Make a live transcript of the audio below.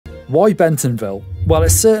Why Bentonville? Well,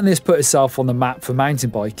 it certainly has put itself on the map for mountain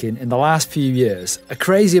biking in the last few years. A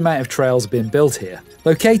crazy amount of trails have been built here.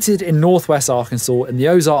 Located in northwest Arkansas in the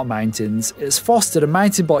Ozark Mountains, it's fostered a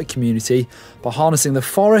mountain bike community by harnessing the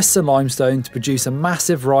forests and limestone to produce a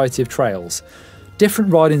massive variety of trails.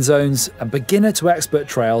 Different riding zones and beginner to expert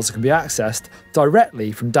trails can be accessed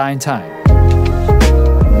directly from downtown.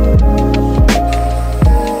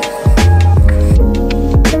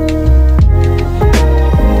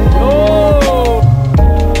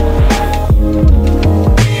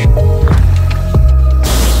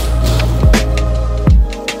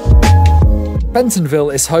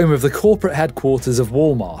 Bentonville is home of the corporate headquarters of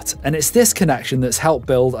Walmart, and it's this connection that's helped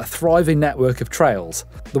build a thriving network of trails.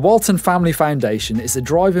 The Walton Family Foundation is the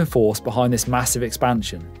driving force behind this massive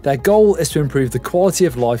expansion. Their goal is to improve the quality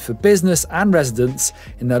of life for business and residents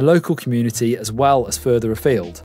in their local community as well as further afield.